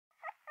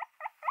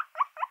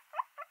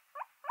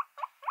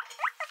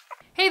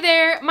Hey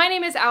there, my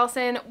name is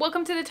Allison.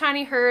 Welcome to the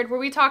Tiny Herd, where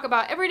we talk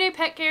about everyday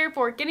pet care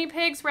for guinea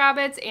pigs,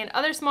 rabbits, and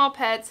other small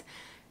pets.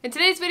 In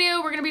today's video,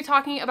 we're going to be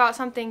talking about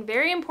something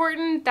very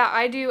important that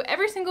I do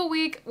every single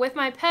week with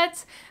my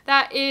pets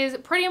that is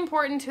pretty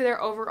important to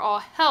their overall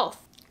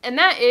health. And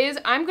that is,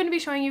 I'm going to be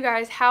showing you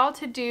guys how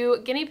to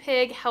do guinea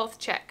pig health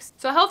checks.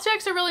 So health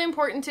checks are really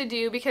important to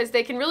do because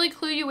they can really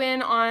clue you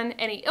in on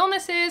any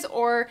illnesses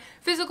or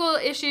physical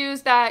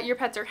issues that your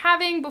pets are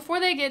having before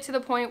they get to the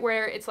point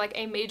where it's like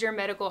a major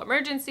medical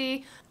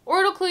emergency, or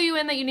it'll clue you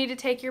in that you need to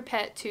take your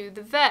pet to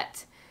the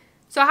vet.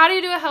 So how do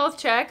you do a health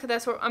check?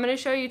 That's what I'm going to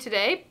show you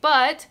today,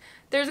 but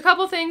there's a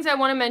couple things I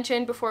want to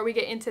mention before we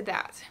get into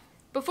that.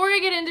 Before I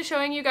get into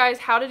showing you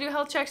guys how to do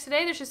health checks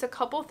today, there's just a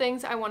couple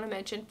things I want to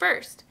mention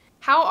first.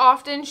 How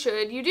often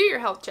should you do your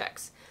health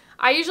checks?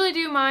 I usually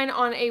do mine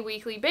on a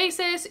weekly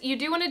basis. You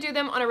do want to do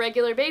them on a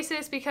regular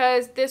basis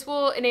because this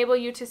will enable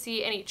you to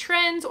see any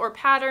trends or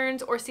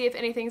patterns or see if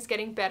anything's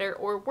getting better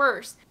or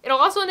worse. It'll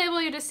also enable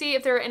you to see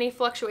if there are any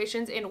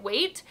fluctuations in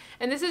weight,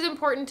 and this is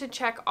important to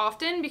check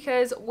often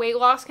because weight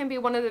loss can be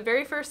one of the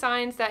very first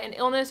signs that an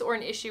illness or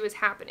an issue is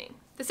happening.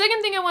 The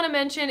second thing I want to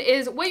mention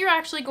is what you're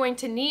actually going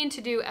to need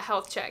to do a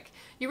health check.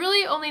 You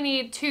really only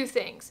need two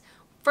things.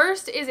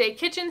 First is a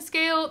kitchen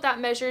scale that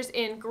measures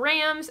in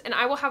grams, and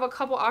I will have a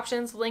couple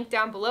options linked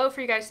down below for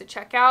you guys to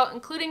check out,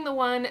 including the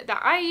one that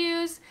I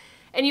use.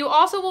 And you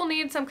also will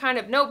need some kind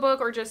of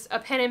notebook or just a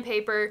pen and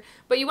paper,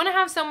 but you want to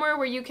have somewhere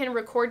where you can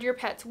record your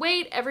pet's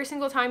weight every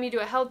single time you do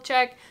a health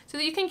check so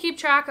that you can keep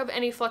track of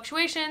any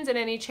fluctuations and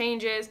any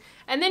changes,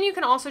 and then you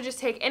can also just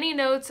take any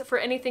notes for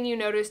anything you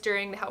notice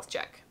during the health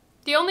check.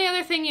 The only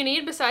other thing you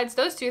need besides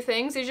those two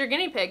things is your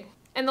guinea pig.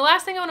 And the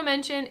last thing I want to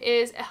mention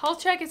is a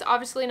health check is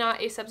obviously not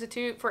a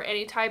substitute for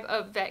any type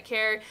of vet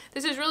care.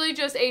 This is really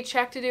just a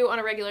check to do on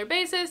a regular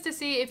basis to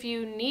see if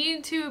you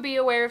need to be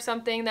aware of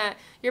something that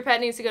your pet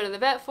needs to go to the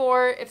vet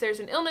for, if there's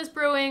an illness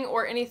brewing,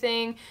 or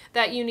anything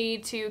that you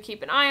need to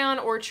keep an eye on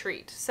or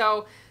treat.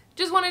 So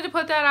just wanted to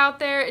put that out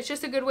there. It's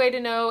just a good way to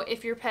know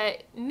if your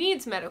pet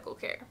needs medical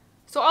care.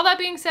 So all that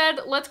being said,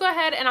 let's go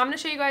ahead and I'm going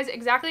to show you guys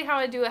exactly how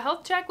I do a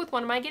health check with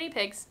one of my guinea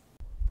pigs.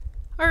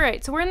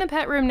 Alright, so we're in the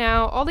pet room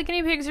now. All the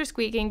guinea pigs are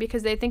squeaking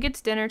because they think it's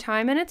dinner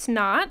time, and it's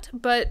not.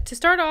 But to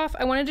start off,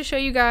 I wanted to show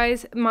you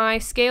guys my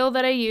scale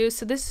that I use.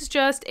 So this is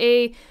just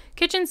a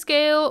kitchen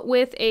scale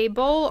with a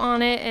bowl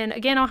on it, and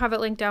again, I'll have it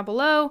linked down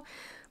below.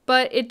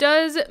 But it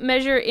does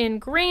measure in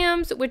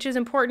grams, which is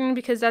important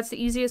because that's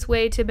the easiest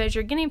way to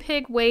measure guinea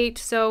pig weight.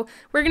 So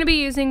we're going to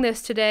be using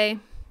this today.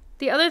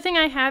 The other thing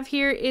I have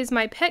here is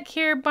my pet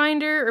care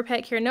binder or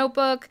pet care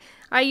notebook.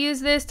 I use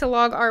this to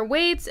log our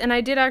weights, and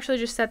I did actually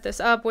just set this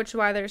up, which is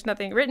why there's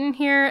nothing written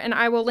here, and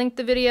I will link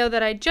the video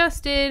that I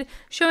just did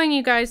showing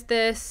you guys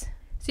this,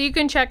 so you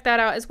can check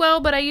that out as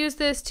well. But I use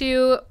this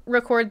to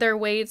record their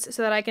weights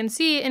so that I can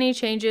see any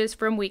changes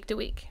from week to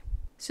week.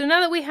 So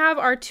now that we have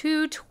our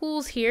two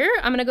tools here,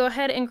 I'm going to go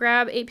ahead and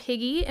grab a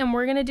piggy, and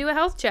we're going to do a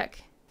health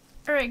check.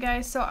 Alright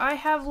guys, so I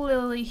have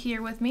Lily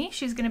here with me.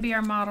 She's going to be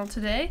our model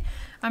today.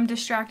 I'm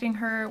distracting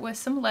her with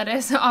some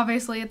lettuce,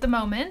 obviously, at the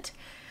moment.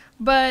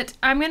 But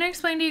I'm going to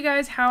explain to you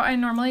guys how I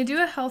normally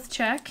do a health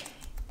check.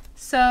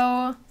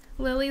 So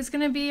Lily's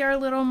going to be our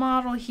little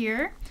model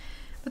here.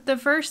 But the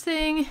first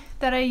thing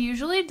that I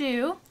usually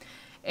do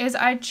is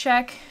I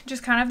check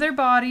just kind of their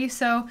body.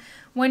 So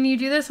when you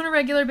do this on a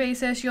regular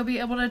basis, you'll be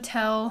able to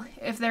tell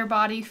if their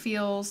body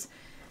feels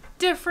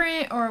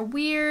different or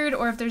weird,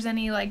 or if there's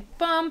any like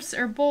bumps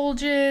or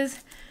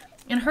bulges.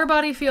 And her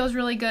body feels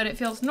really good. It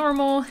feels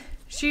normal.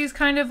 She's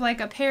kind of like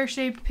a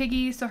pear-shaped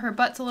piggy, so her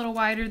butt's a little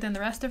wider than the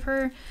rest of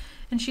her,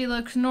 and she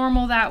looks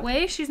normal that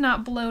way. She's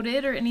not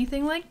bloated or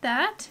anything like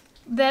that.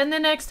 Then the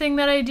next thing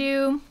that I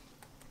do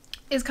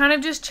is kind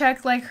of just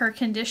check like her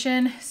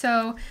condition.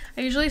 So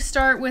I usually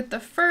start with the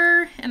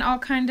fur, and I'll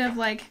kind of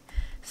like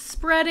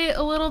spread it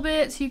a little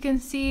bit so you can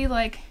see,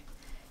 like,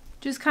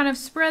 just kind of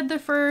spread the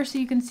fur so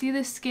you can see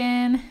the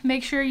skin.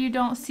 Make sure you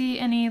don't see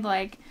any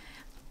like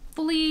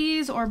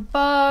fleas or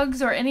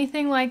bugs or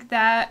anything like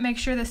that. Make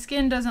sure the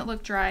skin doesn't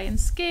look dry and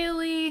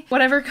scaly.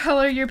 Whatever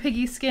color your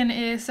piggy's skin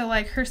is, so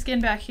like her skin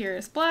back here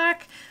is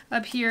black,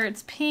 up here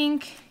it's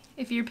pink,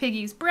 if your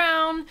piggy's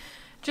brown,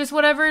 just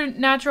whatever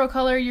natural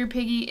color your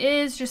piggy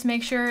is, just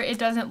make sure it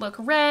doesn't look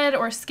red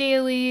or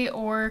scaly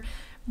or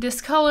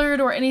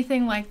discolored or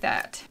anything like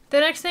that.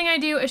 The next thing I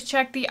do is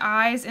check the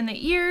eyes and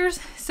the ears.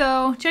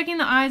 So checking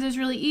the eyes is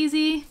really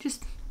easy.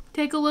 Just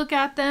take a look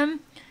at them.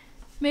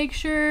 Make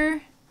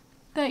sure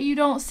that you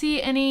don't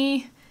see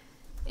any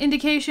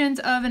indications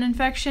of an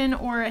infection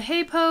or a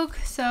hay poke.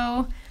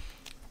 So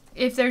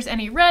if there's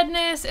any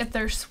redness, if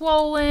they're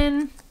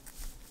swollen,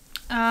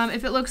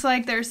 if it looks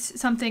like there's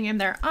something in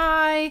their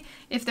eye,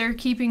 if they're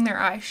keeping their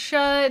eye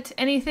shut,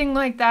 anything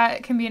like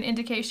that can be an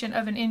indication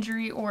of an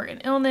injury or an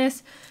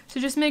illness. So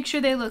just make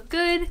sure they look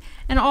good,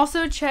 and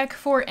also check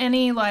for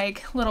any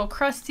like little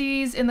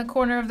crusties in the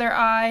corner of their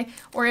eye,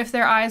 or if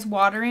their eye is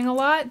watering a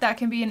lot, that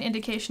can be an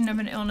indication of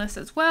an illness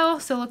as well.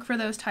 So look for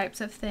those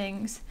types of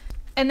things.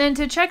 And then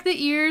to check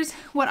the ears,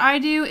 what I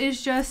do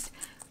is just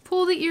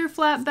pull the ear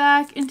flap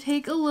back and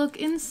take a look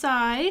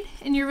inside,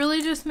 and you're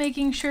really just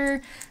making sure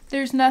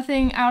there's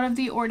nothing out of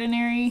the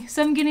ordinary.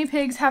 Some guinea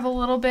pigs have a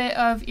little bit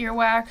of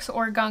earwax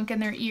or gunk in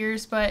their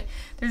ears, but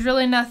there's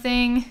really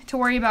nothing to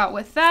worry about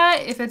with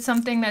that if it's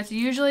something that's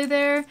usually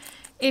there.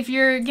 If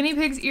your guinea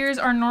pig's ears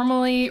are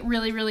normally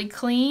really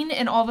clean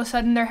and all of a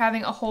sudden they're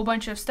having a whole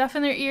bunch of stuff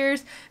in their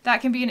ears, that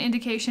can be an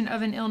indication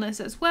of an illness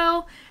as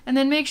well. And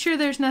then make sure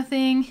there's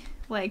nothing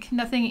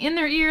in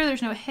their ear,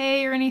 there's no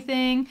hay or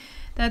anything,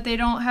 that they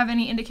don't have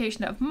any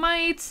indication of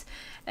mites.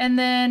 And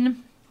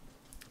then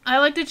I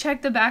like to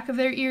check the back of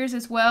their ears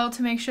as well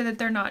to make sure that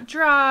they're not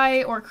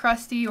dry or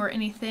crusty or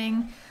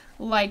anything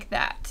like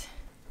that.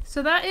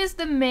 So that is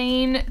the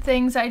main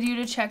things I do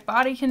to check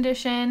body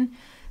condition.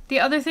 The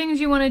other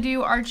things you want to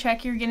do are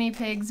check your guinea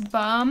pig's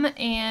bum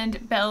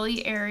and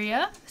belly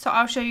area. So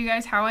I'll show you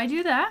guys how I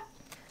do that.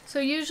 So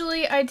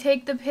usually I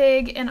take the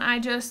pig and I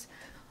just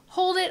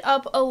hold it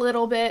up a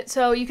little bit.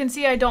 So you can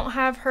see I don't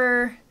have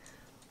her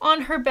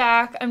on her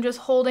back. I'm just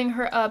holding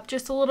her up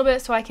just a little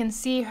bit so I can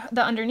see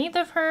the underneath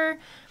of her.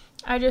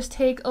 I just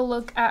take a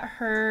look at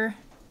her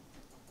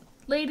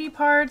lady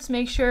parts,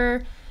 make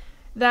sure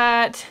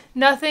that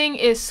nothing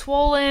is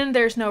swollen,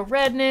 there's no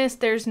redness,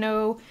 there's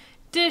no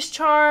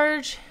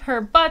discharge, her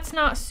butt's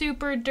not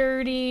super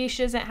dirty,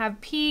 she doesn't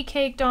have pee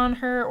caked on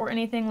her or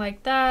anything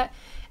like that.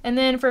 And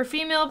then for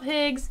female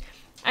pigs,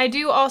 I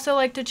do also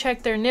like to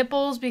check their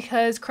nipples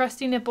because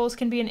crusty nipples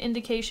can be an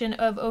indication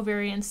of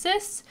ovarian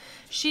cysts.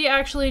 She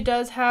actually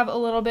does have a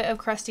little bit of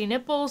crusty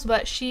nipples,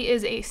 but she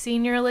is a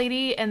senior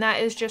lady and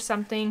that is just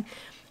something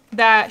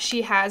that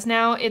she has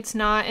now. It's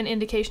not an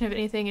indication of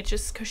anything, it's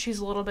just because she's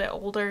a little bit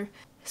older.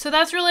 So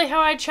that's really how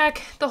I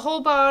check the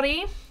whole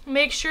body.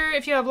 Make sure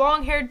if you have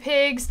long-haired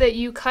pigs that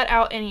you cut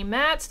out any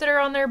mats that are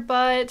on their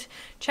butt.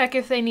 Check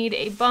if they need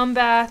a bum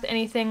bath,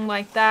 anything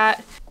like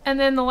that. And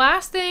then the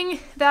last thing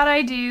that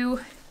I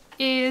do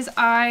is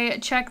I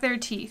check their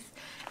teeth.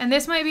 And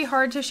this might be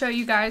hard to show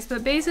you guys,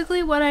 but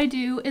basically what I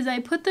do is I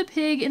put the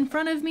pig in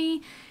front of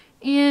me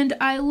and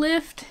I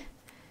lift,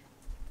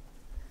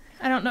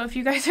 I don't know if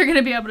you guys are going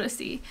to be able to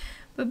see,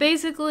 but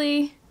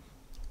basically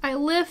I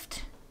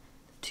lift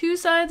two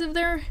sides of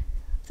their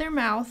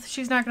mouth.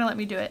 She's not going to let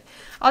me do it.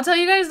 I'll tell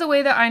you guys the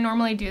way that I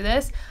normally do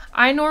this.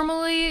 I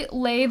normally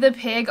lay the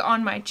pig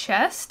on my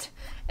chest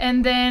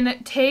and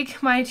then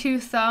take my two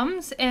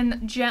thumbs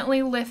and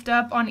gently lift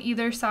up on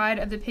either side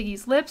of the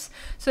piggy's lips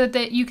so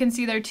that you can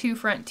see their two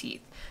front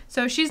teeth.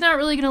 So she's not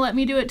really going to let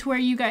me do it to where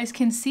you guys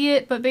can see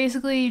it, but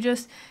basically you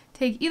just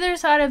take either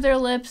side of their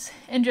lips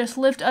and just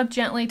lift up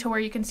gently to where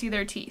you can see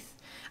their teeth.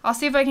 I'll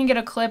see if I can get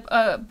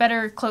a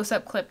better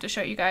close-up clip to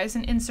show you guys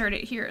and insert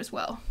it here as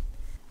well.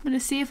 I'm going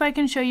to see if I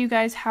can show you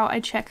guys how I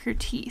check her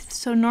teeth.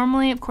 So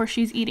normally, of course,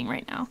 she's eating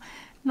right now.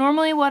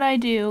 Normally what I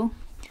do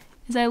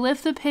is I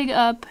lift the pig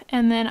up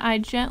and then I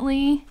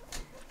gently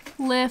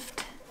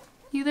lift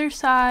either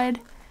side.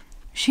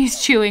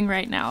 She's chewing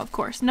right now, of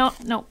course. No.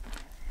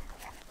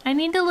 I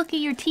need to look at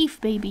your teeth,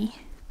 baby.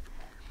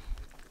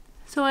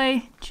 So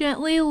I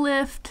gently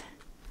lift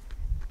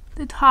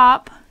the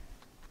top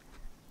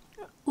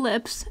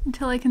lips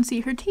until I can see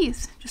her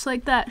teeth, just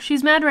like that.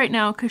 She's mad right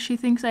now because she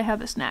thinks I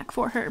have a snack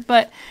for her.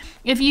 But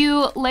if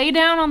you lay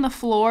down on the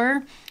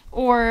floor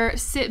or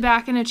sit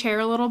back in a chair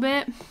a little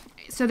bit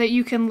so that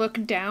you can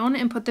look down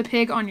and put the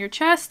pig on your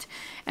chest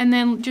and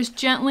then just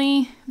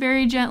gently,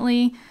 very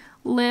gently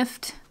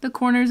lift the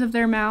corners of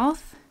their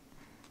mouth,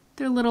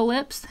 their little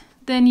lips,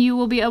 then you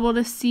will be able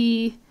to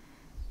see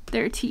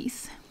their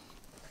teeth.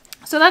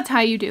 So that's how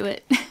you do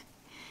it.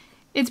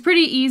 It's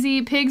pretty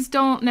easy. Pigs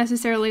don't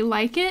necessarily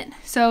like it,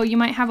 so you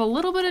might have a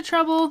little bit of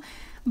trouble,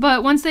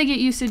 but once they get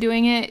used to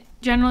doing it,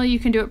 generally you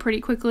can do it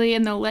pretty quickly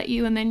and they'll let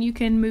you and then you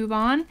can move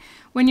on.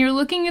 When you're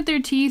looking at their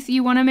teeth,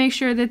 you want to make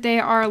sure that they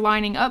are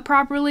lining up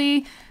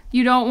properly.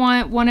 You don't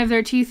want one of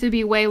their teeth to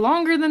be way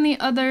longer than the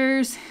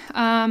others.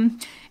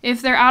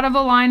 If they're out of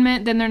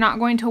alignment, then they're not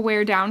going to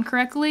wear down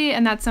correctly,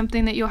 and that's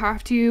something that you'll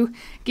have to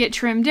get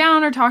trimmed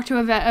down or talk to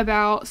a vet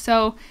about.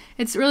 So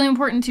it's really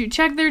important to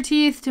check their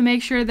teeth to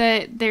make sure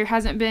that there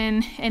hasn't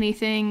been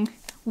anything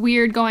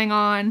weird going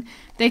on.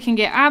 They can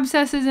get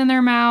abscesses in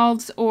their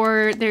mouths,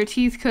 or their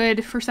teeth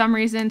could, for some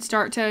reason,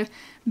 start to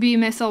be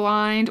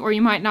misaligned, or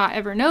you might not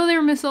ever know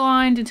they're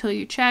misaligned until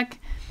you check.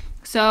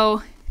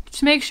 So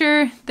just make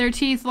sure their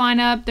teeth line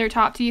up, their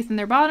top teeth and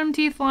their bottom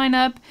teeth line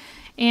up,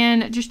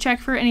 and just check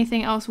for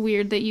anything else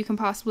weird that you can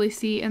possibly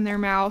see in their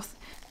mouth.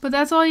 But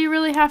that's all you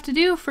really have to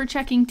do for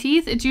checking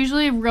teeth. It's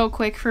usually real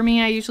quick for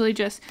me. I usually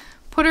just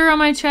put her on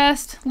my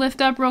chest,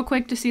 lift up real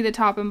quick to see the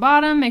top and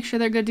bottom, make sure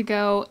they're good to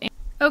go.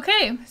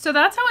 Okay, so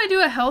that's how I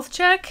do a health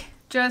check.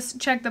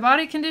 Just check the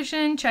body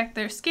condition, check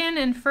their skin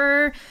and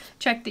fur,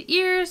 check the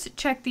ears,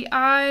 check the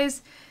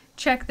eyes,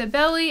 check the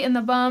belly and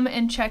the bum,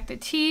 and check the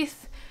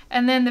teeth.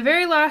 And then the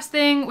very last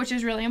thing, which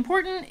is really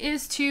important,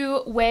 is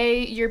to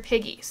weigh your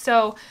piggy.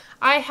 So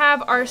I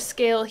have our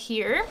scale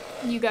here,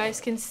 you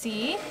guys can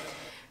see.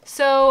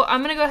 So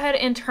I'm gonna go ahead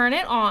and turn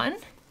it on.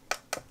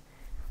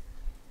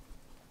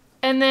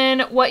 And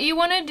then what you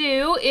wanna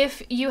do,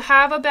 if you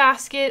have a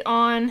basket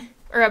on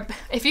or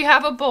if you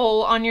have a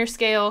bowl on your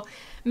scale,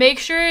 make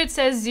sure it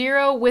says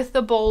 0 with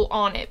the bowl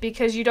on it,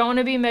 because you don't want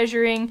to be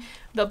measuring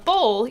the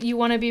bowl, you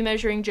want to be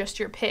measuring just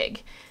your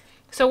pig.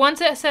 So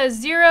once it says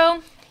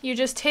 0, you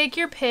just take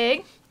your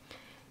pig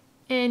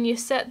and you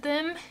set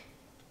them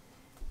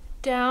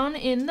down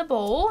in the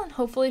bowl, and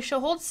hopefully she'll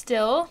hold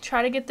still.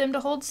 Try to get them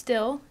to hold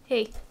still.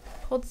 Hey,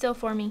 hold still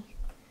for me.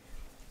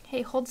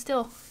 Hey, hold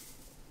still.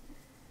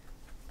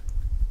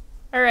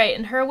 Alright,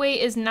 and her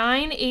weight is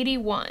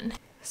 981.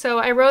 So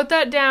I wrote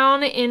that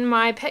down in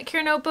my pet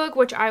care notebook,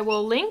 which I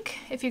will link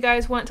if you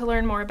guys want to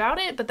learn more about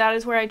it, but that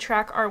is where I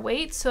track our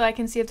weights so I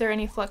can see if there are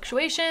any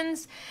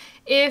fluctuations.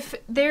 If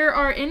there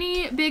are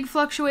any big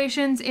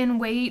fluctuations in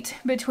weight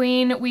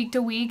between week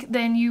to week,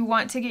 then you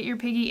want to get your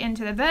piggy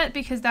into the vet,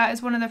 because that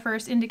is one of the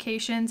first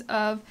indications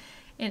of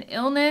an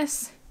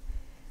illness.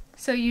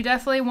 So you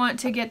definitely want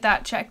to get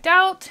that checked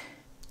out.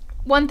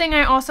 One thing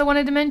I also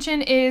wanted to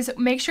mention is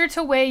make sure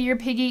to weigh your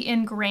piggy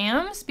in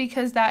grams,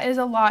 because that is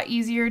a lot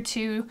easier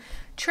to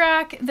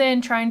track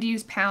than trying to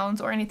use pounds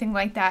or anything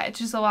like that. It's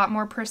just a lot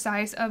more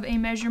precise of a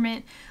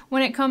measurement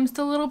when it comes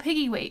to little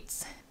piggy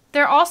weights.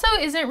 There also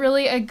isn't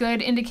really a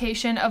good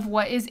indication of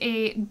what is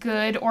a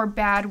good or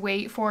bad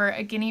weight for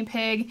a guinea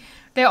pig.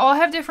 They all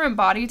have different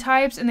body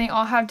types and they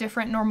all have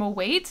different normal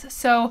weights.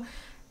 So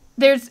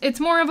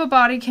it's more of a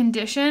body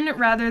condition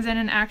rather than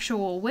an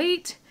actual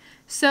weight.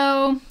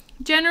 So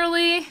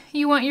generally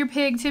you want your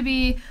pig to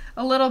be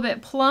a little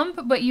bit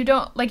plump, but you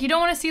don't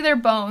want to see their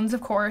bones,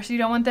 of course. You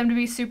don't want them to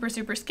be super,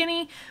 super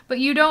skinny, but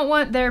you don't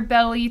want their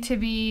belly to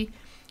be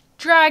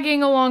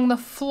dragging along the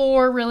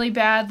floor really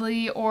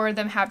badly, or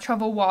them have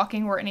trouble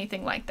walking or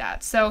anything like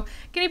that. So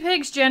guinea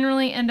pigs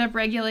generally end up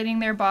regulating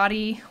their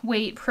body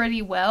weight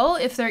pretty well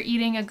if they're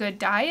eating a good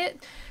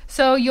diet.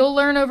 So you'll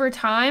learn over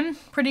time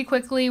pretty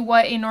quickly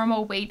what a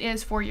normal weight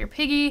is for your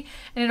piggy,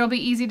 and it'll be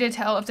easy to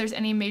tell if there's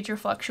any major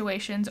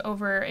fluctuations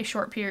over a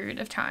short period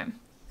of time.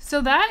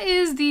 So that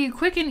is the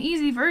quick and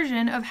easy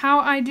version of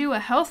how I do a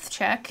health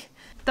check.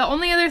 The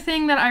only other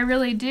thing that I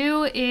really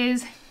do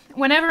is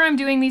whenever I'm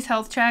doing these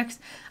health checks,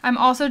 I'm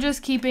also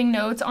just keeping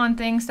notes on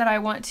things that I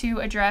want to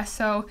address.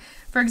 So,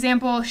 for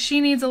example, she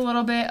needs a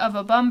little bit of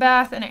a bum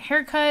bath and a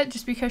haircut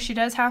just because she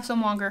does have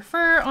some longer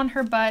fur on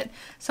her butt.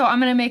 So I'm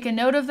going to make a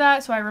note of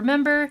that so I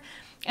remember.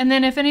 And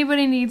then if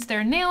anybody needs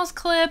their nails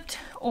clipped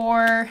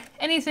or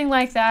anything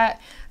like that,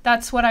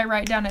 that's what I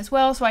write down as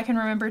well, so I can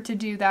remember to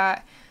do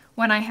that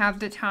when I have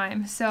the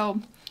time.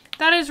 So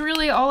that is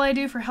really all I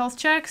do for health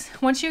checks.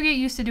 Once you get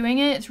used to doing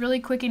it, it's really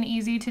quick and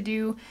easy to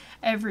do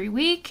every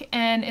week,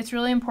 and it's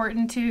really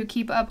important to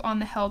keep up on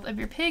the health of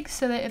your pigs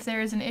so that if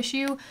there is an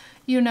issue,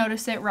 you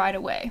notice it right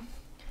away.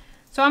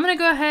 So I'm going to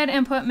go ahead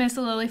and put Miss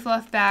Lily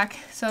Fluff back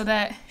so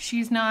that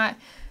she's not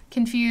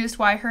confused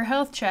why her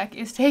health check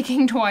is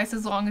taking twice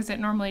as long as it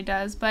normally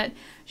does, but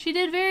she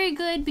did very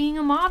good being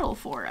a model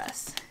for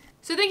us.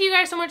 So thank you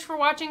guys so much for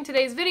watching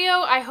today's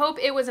video. I hope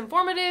it was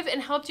informative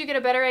and helped you get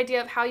a better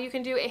idea of how you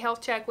can do a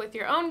health check with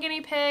your own guinea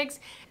pigs.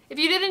 If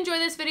you did enjoy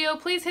this video,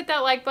 please hit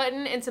that like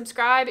button and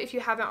subscribe if you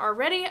haven't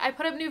already. I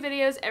put up new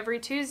videos every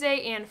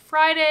Tuesday and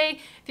Friday.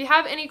 If you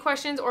have any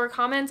questions or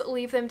comments,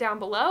 leave them down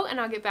below and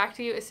I'll get back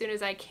to you as soon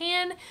as I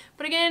can.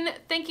 But again,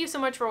 thank you so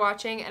much for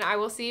watching, and I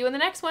will see you in the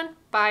next one.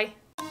 Bye.